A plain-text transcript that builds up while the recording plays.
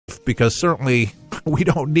because certainly we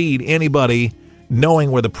don't need anybody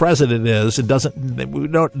knowing where the president is. It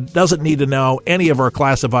doesn't need to know any of our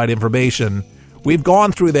classified information. We've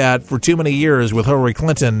gone through that for too many years with Hillary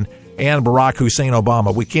Clinton and Barack Hussein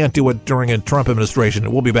Obama. We can't do it during a Trump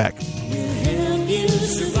administration. We'll be back.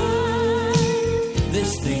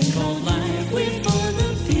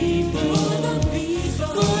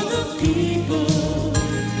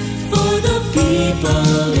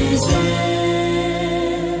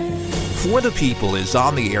 For the People is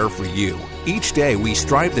on the air for you. Each day we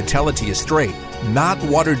strive to tell it to you straight, not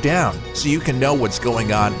watered down, so you can know what's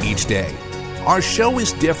going on each day. Our show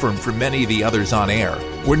is different from many of the others on air.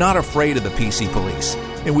 We're not afraid of the PC police,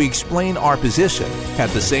 and we explain our position, at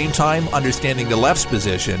the same time understanding the left's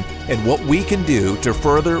position and what we can do to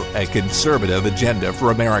further a conservative agenda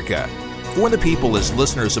for America. For the People is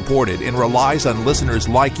listener-supported and relies on listeners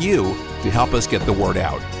like you to help us get the word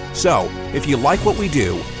out. So, if you like what we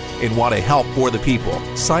do and want to help For the People,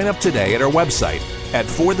 sign up today at our website at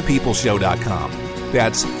forthepeopleshow.com.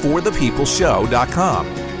 That's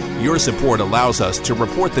forthepeopleshow.com. Your support allows us to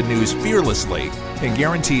report the news fearlessly and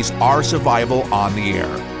guarantees our survival on the air.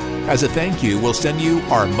 As a thank you, we'll send you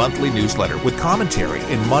our monthly newsletter with commentary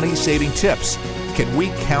and money-saving tips. Can we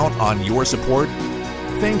count on your support?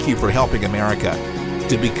 Thank you for helping America.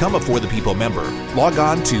 To become a For the People member, log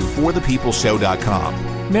on to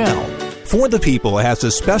forthepeopleshow.com. Now, For the People has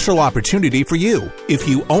a special opportunity for you. If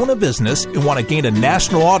you own a business and want to gain a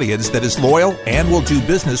national audience that is loyal and will do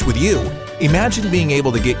business with you, imagine being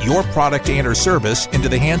able to get your product and or service into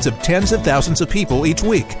the hands of tens of thousands of people each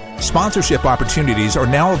week. Sponsorship opportunities are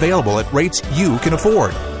now available at rates you can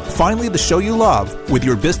afford. Finally, the show you love with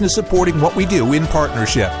your business supporting what we do in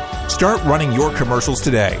partnership. Start running your commercials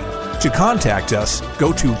today. To contact us,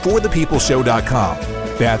 go to forthepeopleshow.com.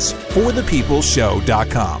 That's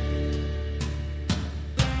forthepeopleshow.com.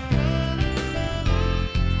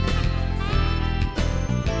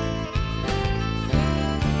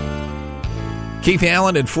 Keith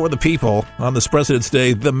Allen and For the People on this President's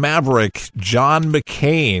Day. The Maverick, John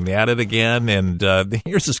McCain, at it again. And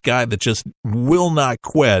here's this guy that just will not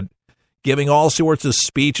quit, giving all sorts of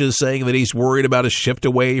speeches saying that he's worried about a shift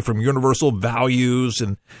away from universal values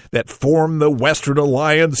and that formed the Western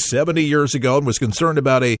Alliance 70 years ago and was concerned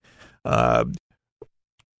about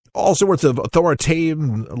all sorts of authoritative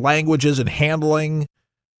languages and handling,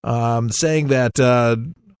 saying that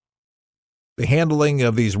the handling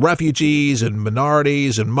of these refugees and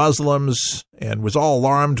minorities and Muslims, and was all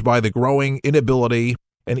alarmed by the growing inability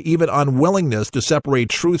and even unwillingness to separate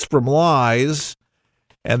truth from lies,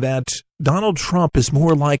 and that Donald Trump is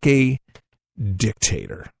more like a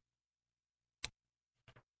dictator.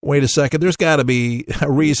 Wait a second, there's got to be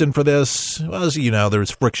a reason for this. Well, as you know,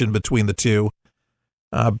 there's friction between the two.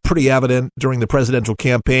 Pretty evident during the presidential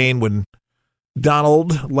campaign when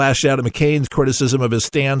Donald lashed out at McCain's criticism of his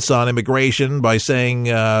stance on immigration by saying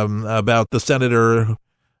about the senator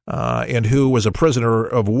and who was a prisoner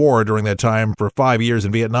of war during that time for 5 years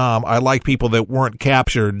in Vietnam, I like people that weren't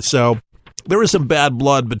captured. So there is some bad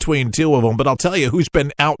blood between two of them, but I'll tell you who's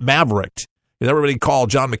been out-mavericked. Everybody called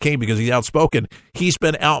John McCain because he's outspoken. He's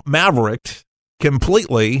been out-mavericked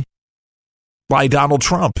completely by Donald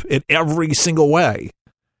Trump in every single way,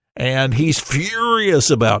 and he's furious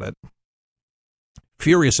about it.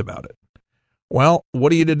 Furious about it. Well,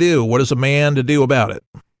 what are you to do? What is a man to do about it?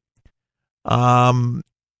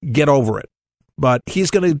 Get over it. But he's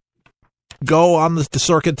going to go on the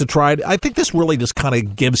circuit to try to, I think this really just kind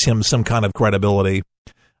of gives him some kind of credibility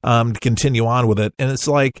to continue on with it. And it's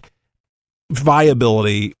like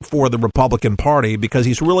viability for the Republican Party because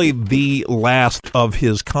he's really the last of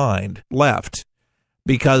his kind left,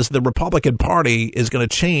 because the Republican Party is going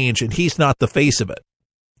to change and he's not the face of it.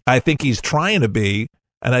 I think he's trying to be,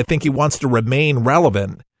 and I think he wants to remain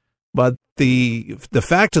relevant. But the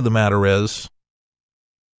fact of the matter is,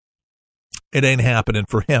 it ain't happening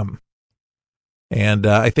for him. And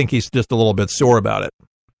I think he's just a little bit sore about it.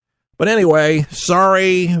 But anyway,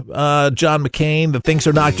 sorry, John McCain, that things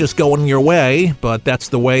are not just going your way, but that's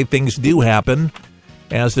the way things do happen,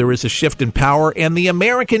 as there is a shift in power, and the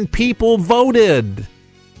American people voted.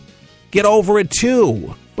 Get over it,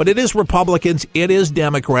 too. But it is Republicans, it is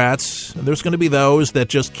Democrats. There's going to be those that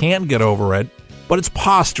just can't get over it. But it's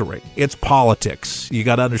posturing. It's politics. You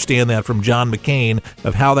got to understand that from John McCain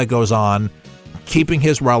of how that goes on, keeping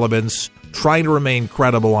his relevance, trying to remain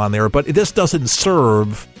credible on there. But this doesn't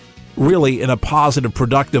serve really in a positive,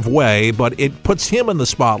 productive way. But it puts him in the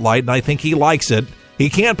spotlight, and I think he likes it. He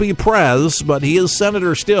can't be prez, but he is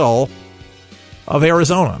senator still of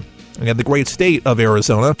Arizona. And the great state of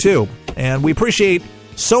Arizona, too. And we appreciate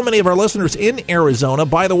So many of our listeners in Arizona.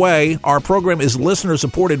 By the way, our program is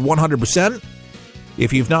listener-supported 100%.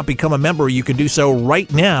 If you've not become a member, you can do so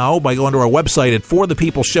right now by going to our website at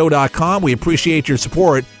forthepeopleshow.com. We appreciate your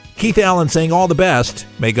support. Keith Allen saying all the best.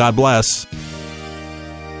 May God bless.